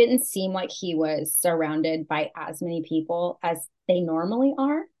 He didn't seem like he was surrounded by as many people as they normally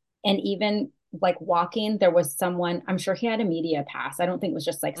are. And even like walking, there was someone, I'm sure he had a media pass. I don't think it was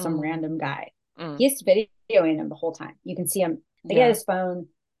just like some Mm, random guy. mm, He's videoing him the whole time. You can see him, like, he had yeah. his phone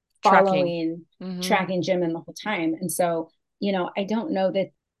Tracking. following, Hmm. tracking Jimin the whole time. And so, I don't know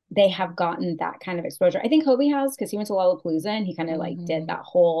that they have gotten that kind of exposure. I think Hobie has, because he went to Lollapalooza and he kind of like did Hmm. that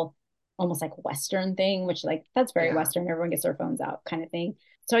whole almost like Western thing, which like that's very Yeah. Western. Everyone gets their phones out kind of thing.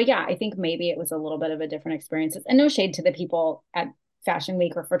 So yeah, I think maybe it was a little bit of a different experience. And no shade to the people at Fashion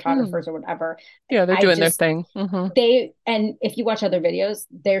Week or Mm. photographers or whatever. Yeah, they're I doing their just thing. Hmm. and if you watch other videos,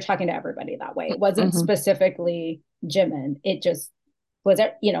 they're talking to everybody that way. It wasn't Hmm. specifically Jimin. It just was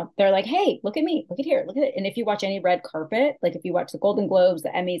it, they're like, hey, look at me, look at here, look at it. And if you watch any red carpet, like if you watch the Golden Globes, the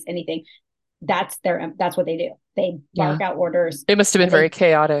Emmys, anything, that's what they do. They Yeah. bark out orders It must have been and very they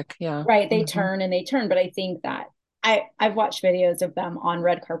chaotic. Yeah. right, they Hmm. turn and they turn. But I think that I've watched videos of them on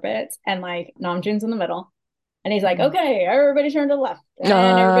red carpets and like Namjoon's in the middle. And he's like, Hmm. okay, everybody turn to the left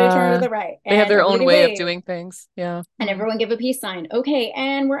and everybody turn to Uh, the right they have and their own everybody way of wave doing things. Yeah. and Mm. everyone give a peace sign. Okay,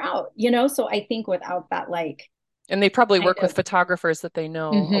 and we're out. So I think without that, like, And they probably kind work with of, photographers that they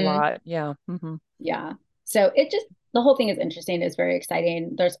know a mm-hmm, lot. Yeah. Hmm. yeah. So the whole thing is interesting. It's very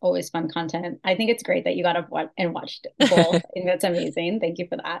exciting. There's always fun content. I think it's great that you got up and watched both. I think that's amazing. Thank you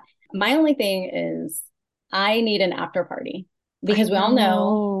for that. My only thing is I need an after party I because we all know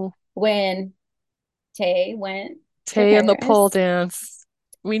know. when Tay went to Tay and the pole Paris, dance.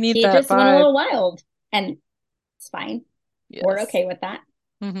 We need he that just went a vibe. little wild and it's fine. We're Yes. okay with that.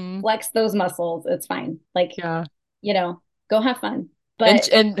 Hmm. Flex those muscles. It's fine. Like, Yeah. go have fun. And But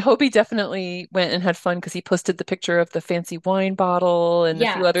and Hobie definitely went and had fun because he posted the picture of the fancy wine bottle and a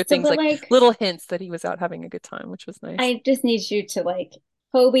few yeah, other so, things, but like like, little hints that he was out having a good time, which was nice. I just need you to like,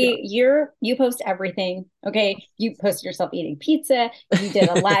 Yeah. Hobie, you post everything. Okay. You posted yourself eating pizza. You did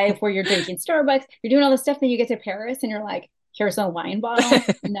a live where you're drinking Starbucks. You're doing all this stuff. Then you get to Paris and you're like, here's a wine bottle.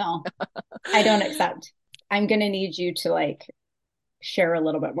 No, I don't accept. I'm going to need you to like share a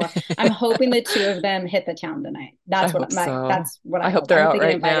little bit more. I'm hoping the two of them hit the town tonight. I hope so. That's what I I hope hope. they're I hope out they get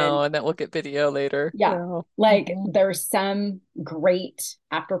right invited. now and that we'll get video later. Yeah. Yeah. Like Hmm. there's some great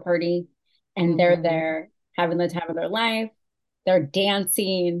after party and they're Hmm. there having the time of their life. They're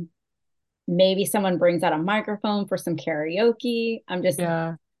dancing. Maybe someone brings out a microphone for some karaoke.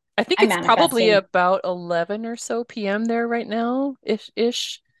 Yeah. I think I'm it's probably manifesting. about 11 or so p.m. there right now,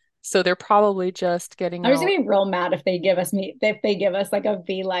 ish. So they're probably just getting I'm just out. gonna be real mad if they give us like a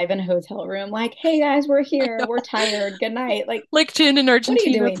V live in a hotel room, like, hey guys, we're I here, know. we're tired, good night. Like, Like Jin in what are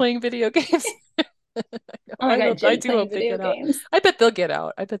you Argentina doing? playing video games. Oh my God, I Jin do playing hope they video get out. games. I bet they'll get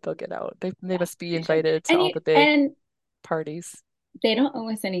out. I bet they'll get out. They Yeah, must be they should. invited to And all you, the big and parties. they don't owe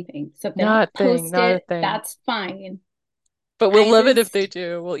us anything. So if they don't Not a thing, post not a it, thing. that's fine. But we'll I love it if they just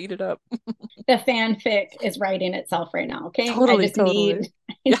do. We'll eat it up. the fanfic is writing itself right now. Okay. I Totally, just totally. need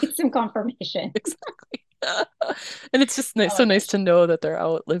I Yeah, need some confirmation. exactly. And it's just nice, Oh so my nice gosh. to know that they're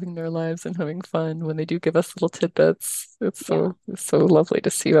out living their lives and having fun when they do give us little tidbits. Yeah. It's so lovely to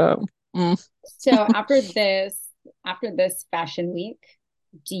see that. Mm. So after this fashion week,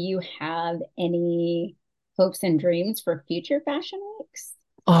 do you have any hopes and dreams for future fashion weeks?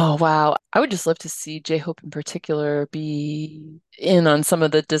 Oh, wow. I would just love to see J-Hope in particular be in on some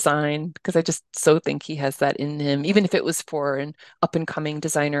of the design because I just so think he has that in him. Even if it was for an up and coming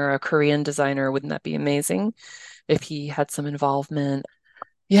designer, a Korean designer, wouldn't that be amazing if he had some involvement?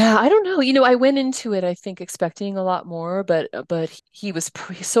 Yeah, I don't know. I went into it, I think, expecting a lot more, but he was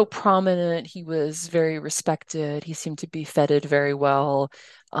so prominent. He was very respected. He seemed to be feted very well,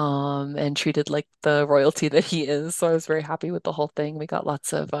 and treated like the royalty that he is. So I was very happy with the whole thing. We got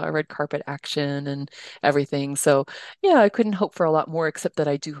lots of red carpet action and everything. So yeah, I couldn't hope for a lot more, except that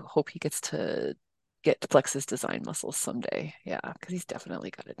I do hope he gets to get to flex his design muscles someday. Yeah, because he's definitely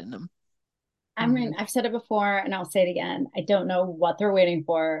got it in him. I mean, Mhm. I've said it before and I'll say it again. I don't know what they're waiting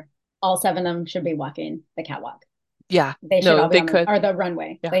for. All seven of them should be walking the catwalk. Yeah, They should no, all be they on the could. or the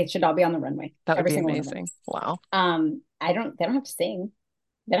runway. Yeah, They should all be on the runway. that would Every be single one of them. amazing. Wow. They don't have to sing.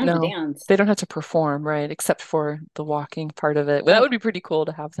 They don't have to No, dance. they don't have to perform, right? Except for the walking part of it. Well, that would Like, be pretty cool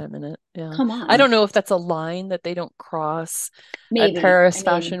to have them in it. Yeah. come I on. don't know if that's a line that they don't cross at Maybe. I Paris mean,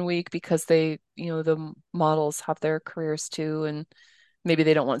 Fashion Week because the models have their careers too, and maybe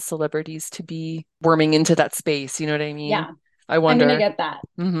they don't want celebrities to be worming into that space. You know what I mean? yeah, I I mean, I wonder. get that.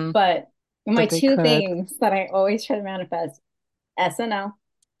 Hmm. But my But they two could. things that I always try to manifest SNL,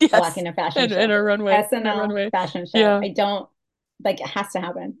 Yes. walking a fashion And show. a runway. And a SNL runway. fashion show. Yeah. I don't like it has to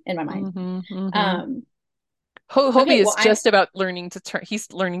happen in my mind. Hmm. Hmm. Um, Hobie Okay, is well, just about learning to turn.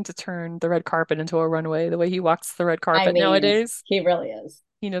 He's learning to turn the red carpet into a runway. The way he walks the red I carpet mean, nowadays, he really is.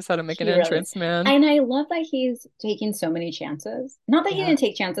 he knows how to make an He really is. entrance, man. And I love that he's taking so many chances. Not that he Yeah. didn't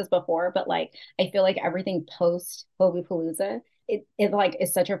take chances before, but like I feel like everything post Hobie Palooza, it like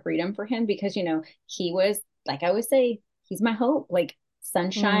is such a freedom for him because he was like I always say, he's my hope, like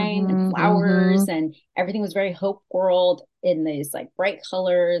sunshine and Mm-hmm, mm-hmm. flowers and everything was very hope world in these like bright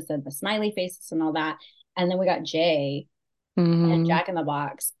colors and the smiley faces and all that. And then we got Jay and Mm-hmm. Jack in the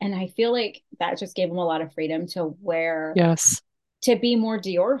Box. And I feel like that just gave him a lot of freedom to wear Yes. to be more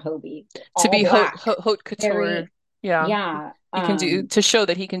Dior Hobie, To all be black, haute couture. very, Yeah. yeah, He can do to show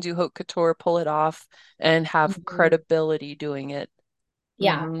that he can do haute couture, pull it off, and have mhm, credibility doing it.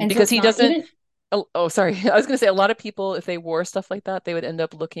 yeah. And so Because it's he not doesn't. even, Oh, sorry. I was going to say a lot of people, if they wore stuff like that, they would end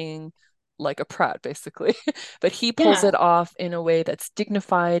up looking like a prat, basically. But he pulls yeah, it off in a way that's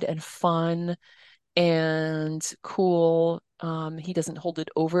dignified and fun and cool. He doesn't hold it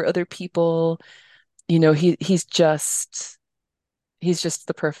over other people. He's just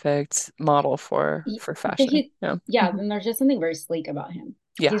the perfect model for but fashion. Yeah. yeah. Mhm. Then there's just something very sleek about him.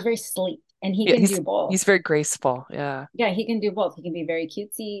 Yeah. He's very sleek, and he Yeah. can He's do both. he's very graceful. Yeah. Yeah, he can do both. He can be very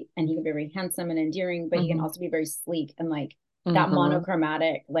cutesy, and he can be very handsome and endearing, but he can Hmm. also be very sleek and like that Hmm.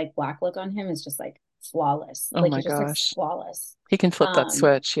 monochromatic like black look on him is just like flawless. Oh Like my he just looks gosh. flawless. He can flip that Um,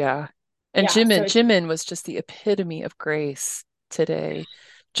 switch, yeah. And yeah. So it's Jimin was just the epitome of grace today.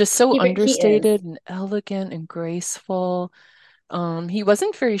 Just so he is. understated and elegant and graceful. He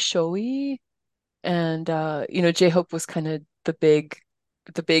wasn't very showy, and J-Hope was kind of the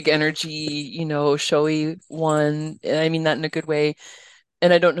big energy, showy one. And I mean that in a good way.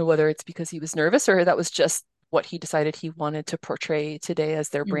 And I don't know whether it's because he was nervous or that was just what he decided he wanted to portray today as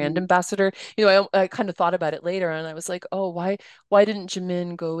their brand Mhm. ambassador. I kind of thought about it later and I was like, oh, why didn't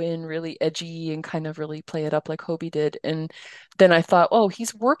Jimin go in really edgy and kind of really play it up like Hobie did? And then I thought, oh,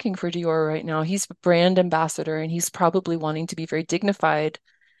 he's working for Dior right now. He's brand ambassador and he's probably wanting to be very dignified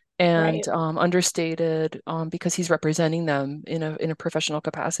and Right. understated because he's representing them in a professional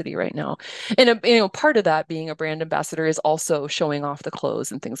capacity right now. And part of that being a brand ambassador is also showing off the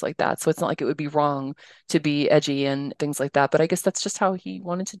clothes and things like that. So it's not like it would be wrong to be edgy and things like that. But I guess that's just how he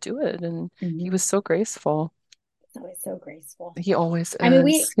wanted to do it, and he was Mhm. so graceful. It's always so graceful. He always I mean,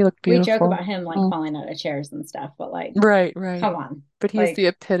 is. He looked we joke beautiful. about him like Mm. falling out of chairs and stuff, but like, Right, right. come on, But he is the like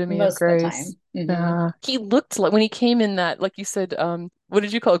epitome of most of the grace. time. Hmm. Yeah. He looked like when he came in that, like you said, what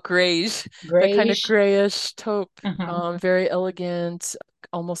did you call it? Grayish, that kind of Grayish. grayish taupe, Uh-huh. very elegant,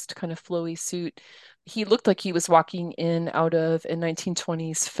 almost kind of flowy suit. He looked like he was walking in out of a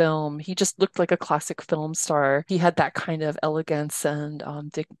 1920s film. He just looked like a classic film star. He had that kind of elegance and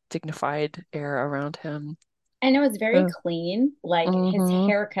dignified air around him. And it was very Uh, clean. Like his hmm.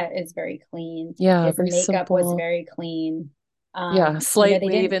 haircut is very clean. Yeah, His very makeup was simple. very clean. Yeah, slight They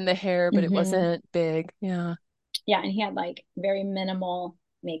wave didn't. in the hair, but it Hmm. wasn't big. Yeah. Yeah, and he had like very minimal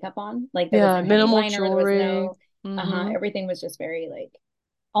makeup on. Like there was Yeah, no heavy minimal liner. There was jewelry. no. Hmm. Everything was just very like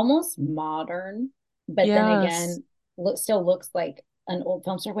almost modern, but then Yes. again, still looks like an old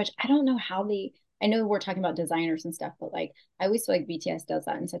film star, which I don't know how they. I know we're talking about designers and stuff, but like I always feel like BTS does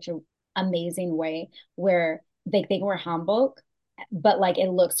that in such an amazing way where they wear hanbok, but like it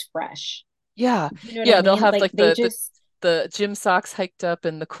looks fresh. Yeah. Do you know what I Yeah, they'll mean? have Like like they the just the gym socks hiked up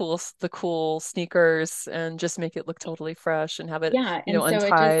and the cool sneakers and just make it look totally fresh and have it, yeah, and so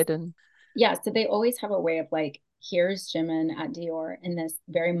it just untied and yeah, so they always have a way of like, here's Jimin at Dior in this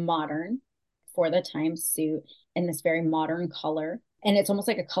very modern, for the time suit in this very modern color. And it's almost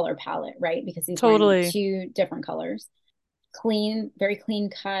like a color palette, right? Because he's wearing totally. two different colors. Clean, very clean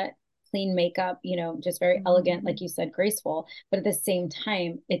cut, clean makeup, just very elegant, like Mhm. you said, graceful. But at the same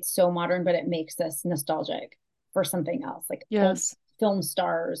time, it's so modern, but it makes us nostalgic for something else, like old Yes. film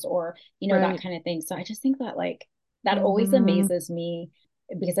stars or, that Right. kind of thing. So I just think that like that always Hmm. amazes me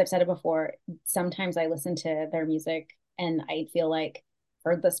because I've said it before. Sometimes I listen to their music and I feel like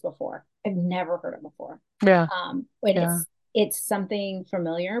heard this before. I've never heard it before. Yeah. When Yeah. it's something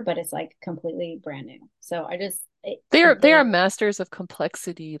familiar, but it's like completely brand new. So They are masters of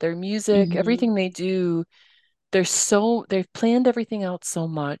complexity. Their music, mhm. everything they do, they've planned everything out so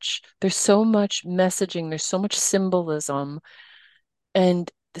much. There's so much messaging, there's so much symbolism,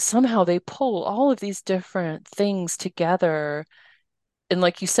 and somehow they pull all of these different things together. And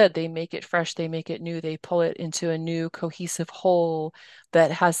like you said, they make it fresh, they make it new, they pull it into a new cohesive whole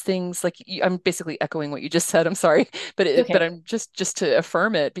that has things like I'm basically echoing what you just said. I'm sorry, but It's but okay. I'm just to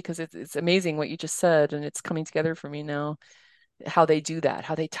affirm it because it's amazing what you just said, and it's coming together for me now. How they do that,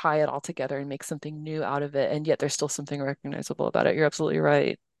 how they tie it all together and make something new out of it, and yet there's still something recognizable about it. You're absolutely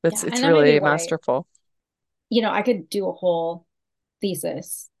right. It's Yeah, it's and that may be really why masterful. I could do a whole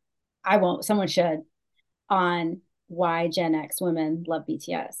thesis. I won't, someone should, on why Gen X women love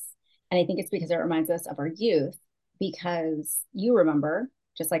BTS. And I think it's because it reminds us of our youth, because you remember,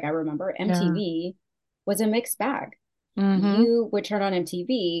 just like I remember, Yeah. MTV was a mixed bag. Mm-hmm. You would turn on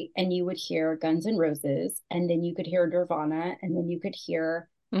MTV and you would hear Guns N' Roses, and then you could hear Nirvana, and then you could hear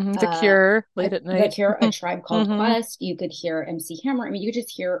Mm-hmm. The uh, Cure, Late at The Night. Cure, A Tribe Called Mm-hmm. Quest. You could hear MC Hammer. I mean, you could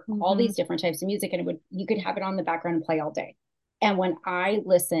just hear all Mm-hmm. these different types of music, and you could have it on the background and play all day. And when I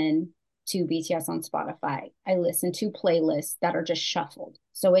listen to BTS on Spotify, I listen to playlists that are just shuffled.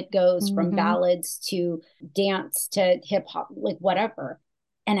 So it goes from Mm-hmm. ballads to dance to hip hop, like whatever.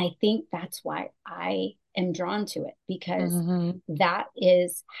 And I think that's why I am drawn to it, because Mm-hmm. that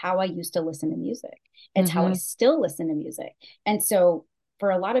is how I used to listen to music. It's how I Mm-hmm. still listen to music. And so for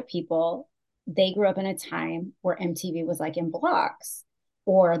a lot of people, they grew up in a time where MTV was like in blocks,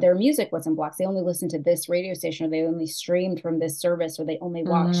 or their music was in blocks. They only listened to this radio station, or they only streamed from this service, or they only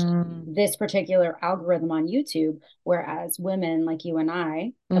watched Mm-hmm. this particular algorithm on YouTube. Whereas women like you and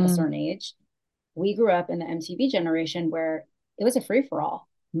I of a Mm-hmm. certain age, we grew up in the MTV generation where it was a free for all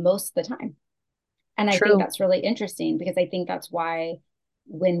most of the time. And I think True. that's really interesting, because I think that's why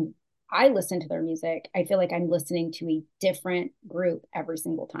when I listen to their music, I feel like I'm listening to a different group every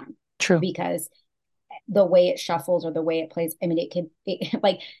single time, True. because the way it shuffles or the way it plays, I mean,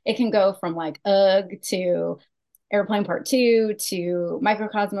 it can go from like UGG to Airplane Part 2 to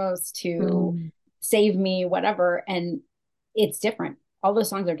Microcosmos to Mm. Save Me, whatever. And it's different. All those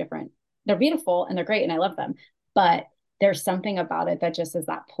songs are different. They're beautiful and they're great and I love them. But there's something about it that just is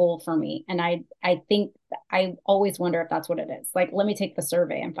that pull for me. And I think I always wonder if that's what it is. Like, let me take the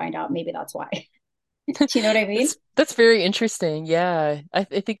survey and find out, maybe that's why. Do you know what I mean? That's very interesting. Yeah. I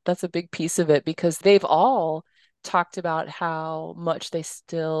think that's a big piece of it because they've all talked about how much they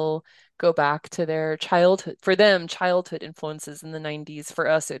still go back to their childhood. For them, childhood influences in the 90s. For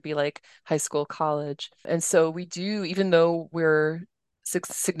us, it'd be like high school, college. And so we do, even though we're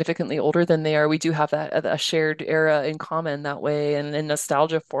significantly older than they are, we do have that a shared era in common that way and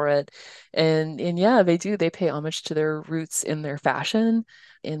nostalgia for it. And yeah, they do. They pay homage to their roots in their fashion,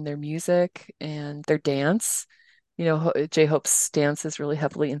 in their music and their dance. J-Hope's dance is really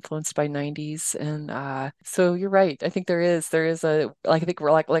heavily influenced by 90s. And so you're right. I think there is a like I think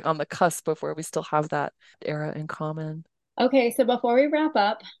we're like on the cusp of where we still have that era in common. Okay, so before we wrap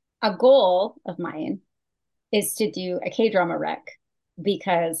up, a goal of mine is to do a K drama rec,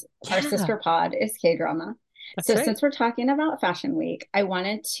 because our Yeah, sister pod is K drama. that's So right. since we're talking about Fashion Week, I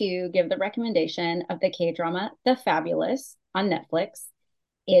wanted to give the recommendation of the K drama The Fabulous on Netflix.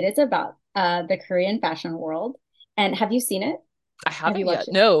 It is about the Korean fashion world. And have you seen it? I Have you haven't yet. watched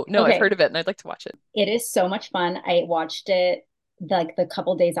it? No, no, I've Okay, heard of it and I'd like to watch it. it is so much fun. I watched it like the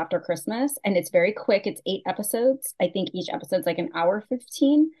couple days after Christmas, and it's very quick. It's 8 episodes. I think each episode's like an hour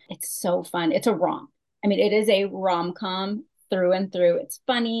 15. It's so fun. It's a rom. I mean, it is a rom-com through and through. It's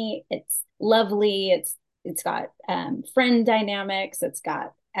funny, it's lovely, it's got friend dynamics, it's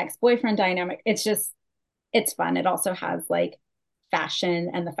got ex-boyfriend dynamic. It's fun. It also has like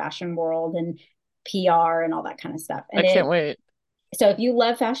fashion and the fashion world and PR and all that kind of stuff. I And can't it wait. so if you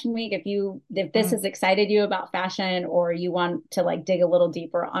love Fashion Week, if this Mm. has excited you about fashion, or you want to like dig a little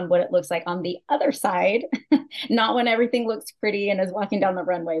deeper on what it looks like on the other side, not when everything looks pretty and is walking down the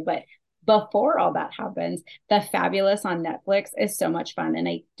runway, but before all that happens, The Fabulous on Netflix is so much fun. And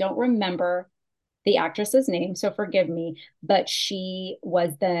I don't remember the actress's name, so forgive me, but she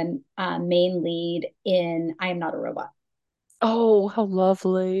was the main lead in I Am Not a Robot. Oh, how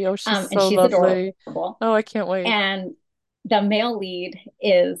lovely. Oh, she's And so she's lovely. adorable. Oh, I can't wait. And the male lead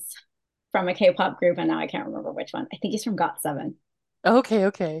is from a K-pop group, and now I can't remember which one. I think he's from GOT7. Okay,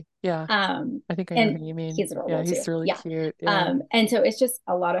 okay. Yeah, Um, I think I know who and you mean. he's Yeah, adorable too. he's really Yeah. cute. Yeah. And so it's just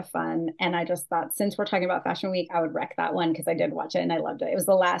a lot of fun. And I just thought, since we're talking about Fashion Week, I would rec that one, because I did watch it and I loved it. It was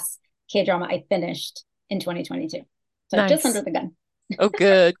the last K-drama I finished in 2022. So just under Nice. the gun. Oh,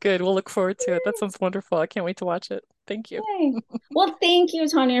 good, good. We'll look forward to it. That sounds wonderful. I can't wait to watch it. Thank you. Yay. Well, thank you,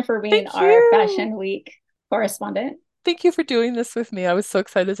 Tanya, for being Thank our you. Fashion Week correspondent. Thank you for doing this with me. I was so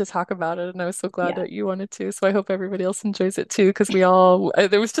excited to talk about it, and I was so glad Yeah. that you wanted to. So I hope everybody else enjoys it too, because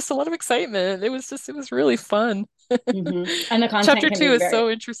there was just a lot of excitement. It was really fun. And the content Chapter can two be is very, so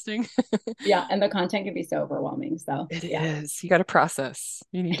interesting. yeah, and the content can be so overwhelming. So It yeah. is. You got to process.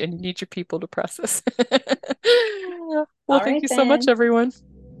 You need your people to process. Well, All thank right you so much, then. everyone.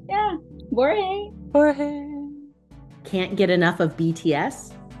 Yeah. Jorge. Jorge. Can't get enough of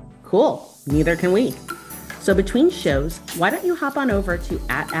BTS? Cool, neither can we. So between shows, why don't you hop on over to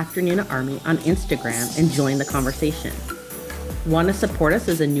 @AfternoonArmy on Instagram and join the conversation? Want to support us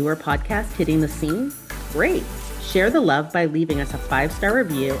as a newer podcast hitting the scene? Great! Share the love by leaving us a 5-star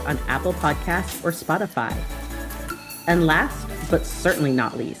review on Apple Podcasts or Spotify. And last, but certainly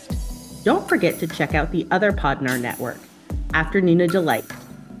not least, don't forget to check out the other pod in our network, Afternoon of Delight,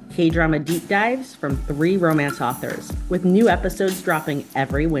 K-drama deep dives from 3 romance authors, with new episodes dropping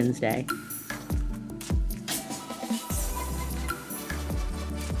every Wednesday.